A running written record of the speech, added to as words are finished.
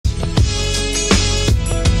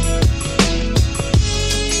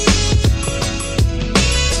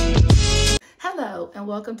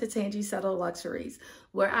welcome to Tangie Subtle Luxuries,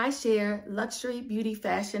 where I share luxury, beauty,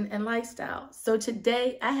 fashion, and lifestyle. So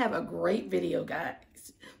today I have a great video,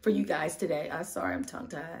 guys, for you guys today. I'm sorry, I'm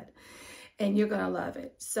tongue-tied, and you're gonna love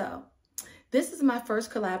it. So this is my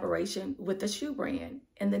first collaboration with the shoe brand,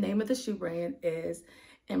 and the name of the shoe brand is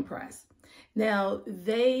Empress. Now,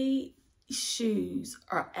 they shoes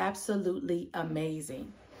are absolutely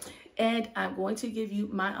amazing, and I'm going to give you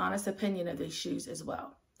my honest opinion of these shoes as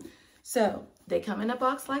well. So they come in a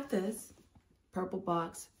box like this, purple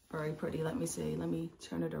box, very pretty. Let me see, let me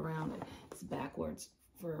turn it around. It's backwards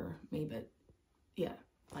for me, but yeah,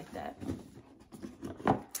 like that.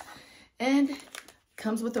 And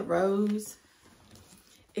comes with a rose.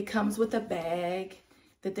 It comes with a bag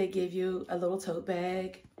that they give you, a little tote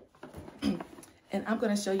bag. And I'm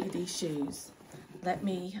gonna show you these shoes. Let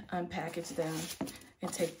me unpackage them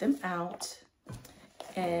and take them out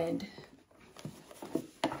and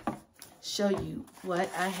show you what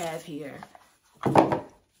I have here.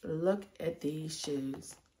 Look at these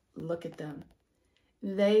shoes. Look at them.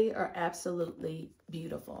 They are absolutely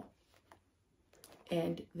beautiful.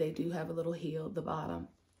 And they do have a little heel at the bottom.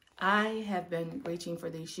 I have been reaching for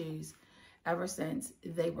these shoes ever since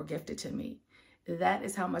they were gifted to me. That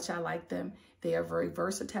is how much I like them. They are very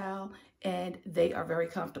versatile and they are very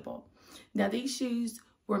comfortable. Now, these shoes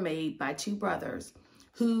were made by two brothers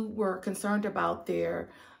who were concerned about their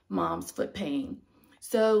mom's foot pain.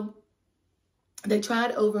 So they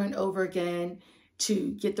tried over and over again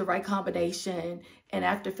to get the right combination. And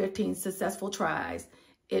after 15 successful tries,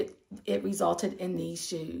 it resulted in these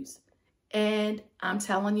shoes. And I'm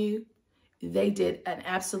telling you, they did an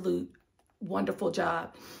absolute wonderful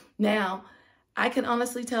job. Now, I can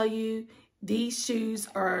honestly tell you, these shoes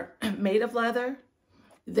are made of leather.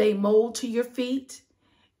 They mold to your feet.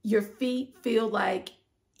 Your feet feel like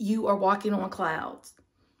you are walking on clouds.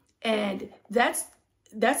 And that's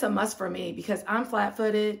a must for me because I'm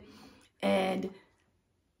flat-footed. And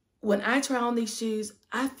when I try on these shoes,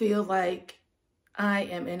 I feel like I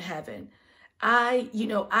am in heaven.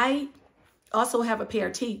 I also have a pair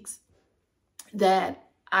of teaks that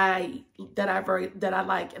I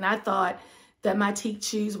like. And I thought that my teak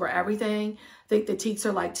shoes were everything. I think the teaks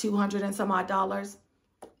are like $200 and some odd.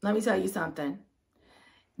 Let me tell you something.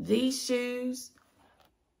 These shoes,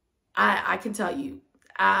 I can tell you,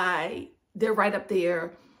 they're right up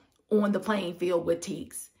there on the playing field with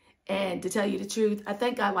teaks. And to tell you the truth, I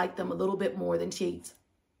think I like them a little bit more than teaks.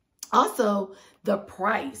 Also, the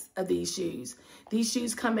price of these shoes. These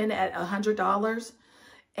shoes come in at $100,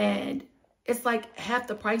 and it's like half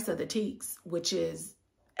the price of the teaks, which is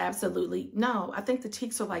absolutely, no, I think the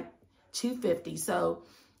teaks are like $250. So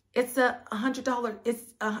it's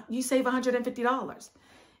 $100. You save $150.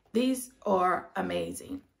 These are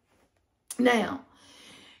amazing. Now,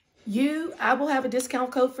 I will have a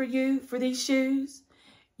discount code for you for these shoes.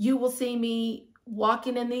 You will see me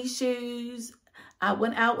walking in these shoes. I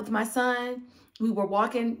went out with my son. We were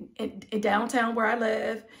walking in downtown where I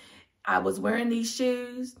live. I was wearing these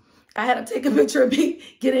shoes. I had to take a picture of me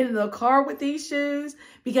getting in the car with these shoes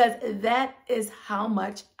because that is how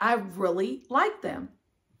much I really like them.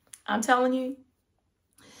 I'm telling you,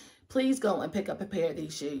 please go and pick up a pair of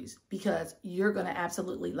these shoes because you're going to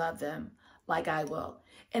absolutely love them like I will.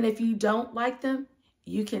 And if you don't like them,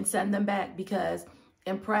 you can send them back because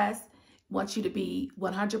Empress wants you to be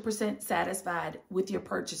 100% satisfied with your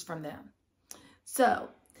purchase from them. So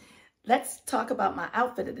let's talk about my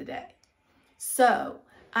outfit of the day. So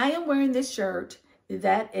I am wearing this shirt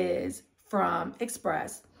that is from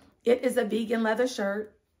Express. It is a vegan leather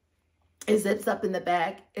shirt. It zips up in the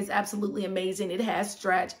back. It's absolutely amazing. It has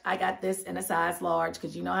stretch. I got this in a size large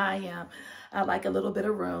because you know how I am. I like a little bit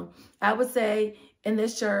of room. I would say in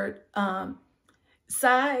this shirt,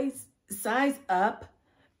 size up,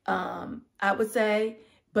 I would say.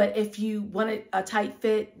 But if you wanted a tight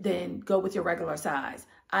fit, then go with your regular size.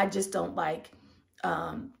 I just don't like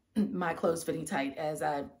my clothes fitting tight, as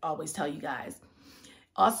I always tell you guys.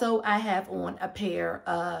 Also, I have on a pair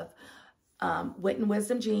of Wit and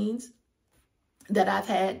Wisdom jeans that I've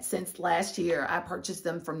had since last year. I purchased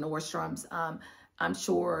them from Nordstrom's. I'm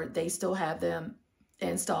sure they still have them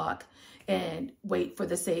in stock, and wait for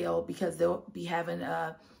the sale because they'll be having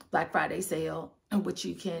a Black Friday sale, which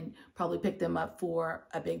you can probably pick them up for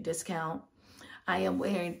a big discount. I am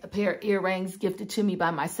wearing a pair of earrings gifted to me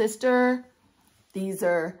by my sister. These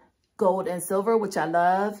are gold and silver, which I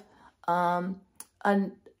love.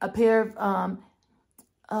 A pair of,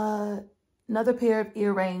 another pair of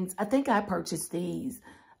earrings. I think I purchased these.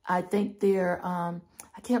 I think they're,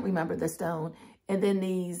 I can't remember the stone. And then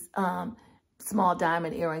these small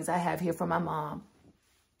diamond earrings I have here for my mom.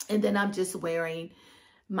 And then I'm just wearing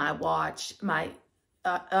my watch, my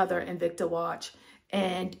other Invicta watch,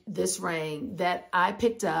 and this ring that I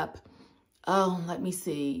picked up, oh, let me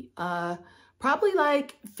see, probably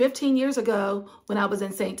like 15 years ago when I was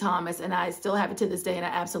in St. Thomas, and I still have it to this day, and I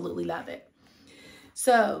absolutely love it.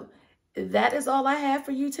 So that is all I have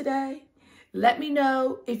for you today. Let me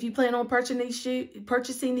know if you plan on purchasing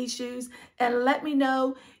these shoes, and let me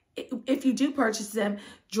know if you do purchase them.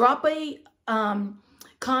 Drop a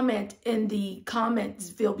comment in the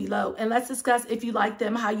comments field below, and let's discuss if you like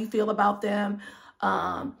them, how you feel about them,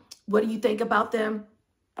 what do you think about them.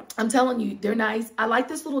 I'm telling you, they're nice. I like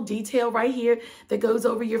this little detail right here that goes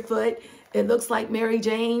over your foot. It looks like Mary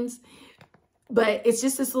Jane's, but it's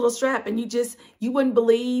just this little strap, and you wouldn't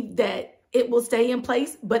believe that it will stay in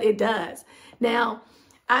place, but it does. Now,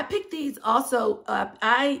 I picked these also up.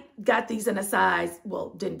 I got these in a size,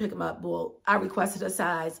 well, didn't pick them up. Well, I requested a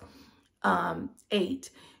size 8,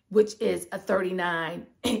 which is a 39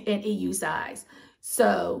 in EU size.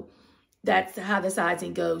 So that's how the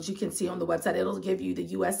sizing goes. You can see on the website, it'll give you the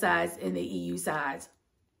US size and the EU size.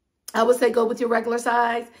 I would say go with your regular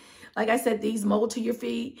size. Like I said, these mold to your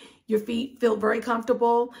feet. Your feet feel very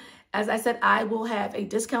comfortable. As I said, I will have a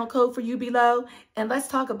discount code for you below. And let's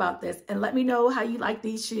talk about this. And let me know how you like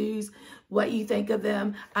these shoes, what you think of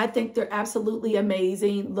them. I think they're absolutely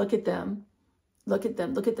amazing. Look at them. Look at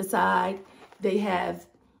them. Look at the side. They have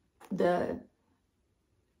the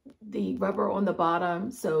rubber on the bottom,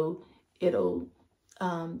 so it'll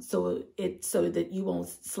so that you won't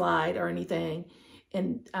slide or anything.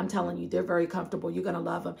 And I'm telling you, they're very comfortable. You're going to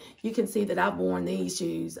love them. You can see that I've worn these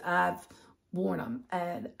shoes. I've worn them,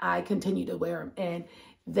 and I continue to wear them, and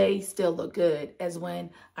they still look good as when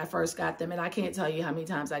I first got them. And I can't tell you how many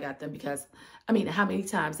times I got them how many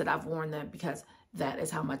times that I've worn them, because that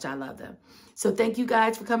is how much I love them. So thank you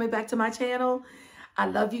guys for coming back to my channel. I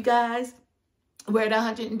love you guys. We're at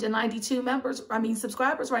 192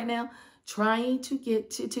 subscribers right now, trying to get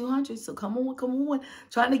to 200. So come on,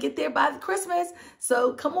 trying to get there by Christmas.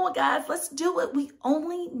 So come on, guys, let's do it. We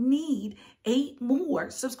only need 8 more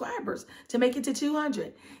subscribers to make it to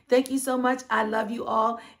 200. Thank you so much. I love you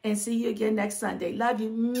all, and see you again next Sunday. Love you.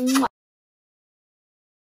 Mwah.